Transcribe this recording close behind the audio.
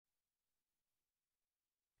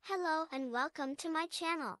Hello and welcome to my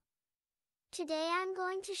channel. Today I'm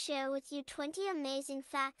going to share with you 20 amazing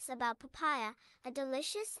facts about papaya, a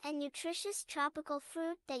delicious and nutritious tropical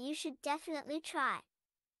fruit that you should definitely try.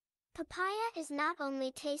 Papaya is not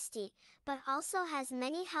only tasty, but also has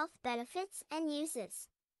many health benefits and uses.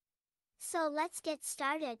 So let's get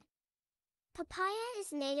started. Papaya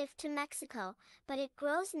is native to Mexico, but it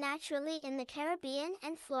grows naturally in the Caribbean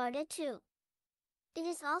and Florida too. It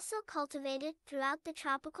is also cultivated throughout the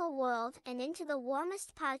tropical world and into the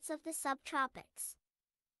warmest parts of the subtropics.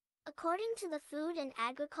 According to the Food and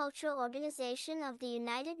Agriculture Organization of the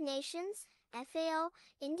United Nations, FAO,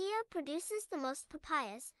 India produces the most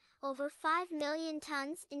papayas, over 5 million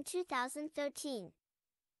tons in 2013.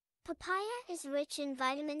 Papaya is rich in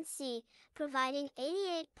vitamin C, providing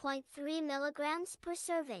 88.3 milligrams per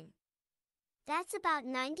serving. That's about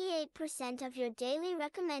 98% of your daily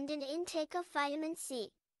recommended intake of vitamin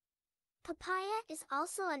C. Papaya is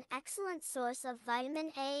also an excellent source of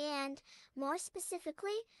vitamin A and, more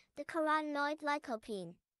specifically, the carotenoid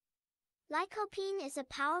lycopene. Lycopene is a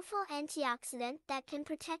powerful antioxidant that can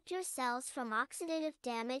protect your cells from oxidative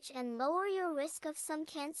damage and lower your risk of some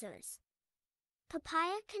cancers.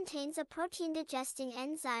 Papaya contains a protein-digesting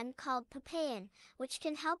enzyme called papain, which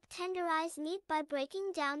can help tenderize meat by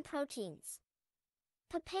breaking down proteins.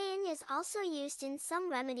 Papain is also used in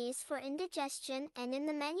some remedies for indigestion and in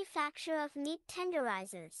the manufacture of meat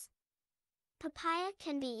tenderizers. Papaya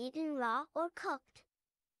can be eaten raw or cooked.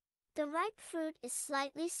 The ripe fruit is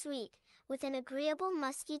slightly sweet, with an agreeable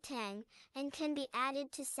musky tang, and can be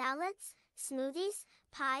added to salads, smoothies,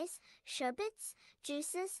 pies, sherbets,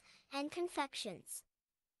 juices, and confections.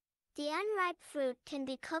 The unripe fruit can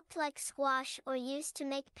be cooked like squash or used to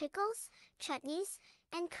make pickles, chutneys,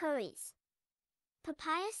 and curries.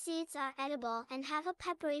 Papaya seeds are edible and have a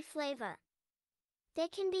peppery flavor. They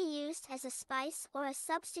can be used as a spice or a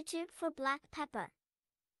substitute for black pepper.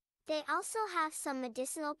 They also have some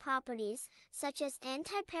medicinal properties, such as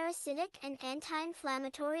antiparasitic and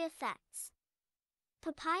anti-inflammatory effects.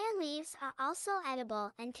 Papaya leaves are also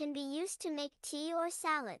edible and can be used to make tea or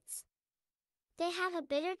salads. They have a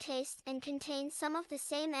bitter taste and contain some of the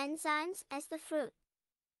same enzymes as the fruit.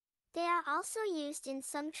 They are also used in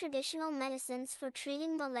some traditional medicines for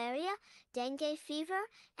treating malaria, dengue fever,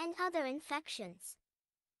 and other infections.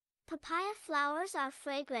 Papaya flowers are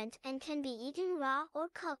fragrant and can be eaten raw or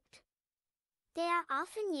cooked. They are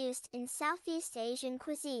often used in Southeast Asian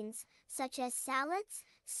cuisines, such as salads,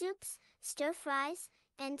 soups, stir-fries,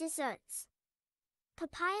 and desserts.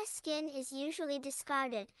 Papaya skin is usually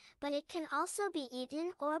discarded, but it can also be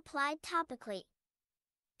eaten or applied topically.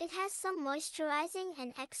 It has some moisturizing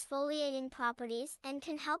and exfoliating properties and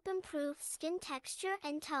can help improve skin texture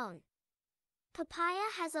and tone. Papaya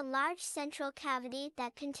has a large central cavity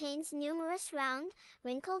that contains numerous round,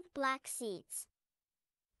 wrinkled black seeds.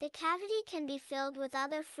 The cavity can be filled with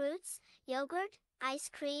other fruits, yogurt, ice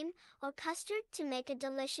cream, or custard to make a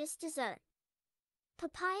delicious dessert.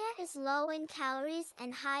 Papaya is low in calories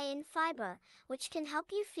and high in fiber, which can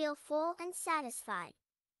help you feel full and satisfied.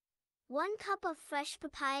 1 cup of fresh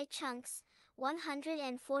papaya chunks,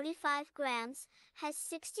 145 grams, has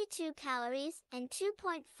 62 calories and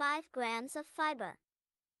 2.5 grams of fiber.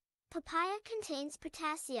 Papaya contains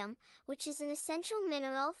potassium, which is an essential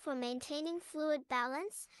mineral for maintaining fluid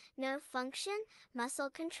balance, nerve function, muscle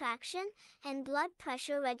contraction, and blood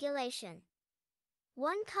pressure regulation.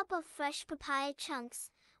 1 cup of fresh papaya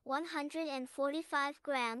chunks, 145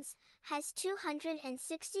 grams, has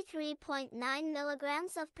 263.9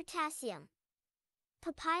 milligrams of potassium.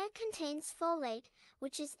 Papaya contains folate,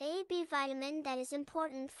 which is a B vitamin that is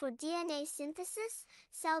important for DNA synthesis,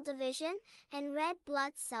 cell division, and red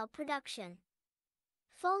blood cell production.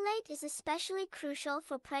 Folate is especially crucial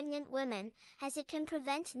for pregnant women, as it can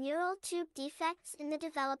prevent neural tube defects in the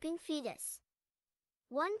developing fetus.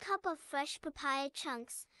 1 cup of fresh papaya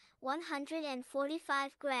chunks,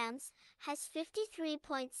 145 grams, has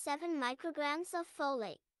 53.7 micrograms of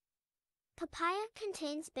folate. Papaya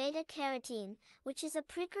contains beta-carotene, which is a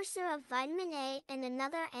precursor of vitamin A and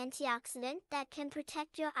another antioxidant that can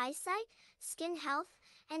protect your eyesight, skin health,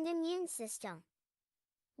 and immune system.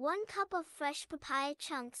 1 cup of fresh papaya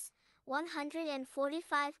chunks,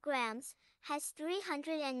 145 grams, has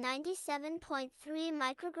 397.3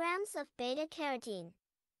 micrograms of beta-carotene.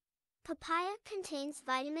 Papaya contains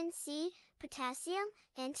vitamin C, potassium,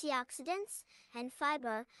 antioxidants, and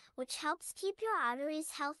fiber, which helps keep your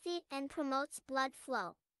arteries healthy and promotes blood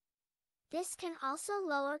flow. This can also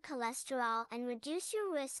lower cholesterol and reduce your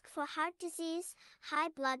risk for heart disease, high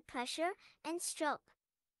blood pressure, and stroke.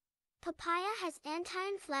 Papaya has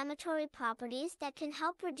anti-inflammatory properties that can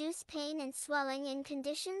help reduce pain and swelling in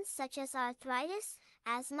conditions such as arthritis,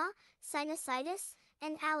 asthma, sinusitis,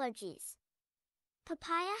 and allergies.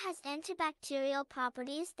 Papaya has antibacterial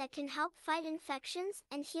properties that can help fight infections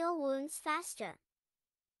and heal wounds faster.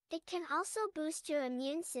 It can also boost your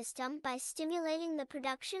immune system by stimulating the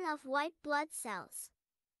production of white blood cells.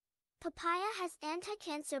 Papaya has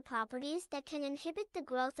anti-cancer properties that can inhibit the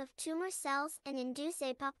growth of tumor cells and induce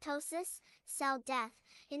apoptosis, cell death,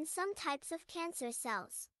 in some types of cancer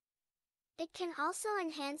cells. It can also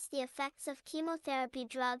enhance the effects of chemotherapy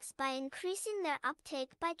drugs by increasing their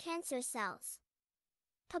uptake by cancer cells.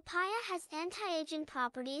 Papaya has anti-aging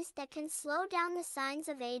properties that can slow down the signs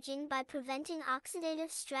of aging by preventing oxidative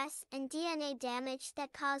stress and DNA damage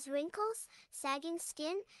that cause wrinkles, sagging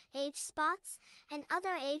skin, age spots, and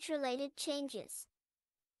other age-related changes.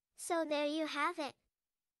 So there you have it.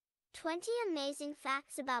 20 amazing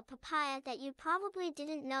facts about papaya that you probably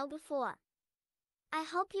didn't know before. I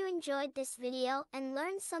hope you enjoyed this video and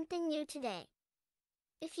learned something new today.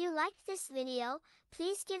 If you liked this video,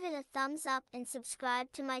 please give it a thumbs up and subscribe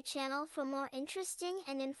to my channel for more interesting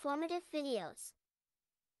and informative videos.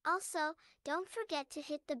 Also, don't forget to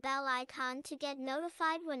hit the bell icon to get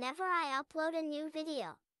notified whenever I upload a new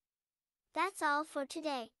video. That's all for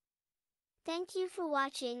today. Thank you for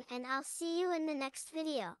watching and I'll see you in the next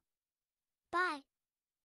video. Bye.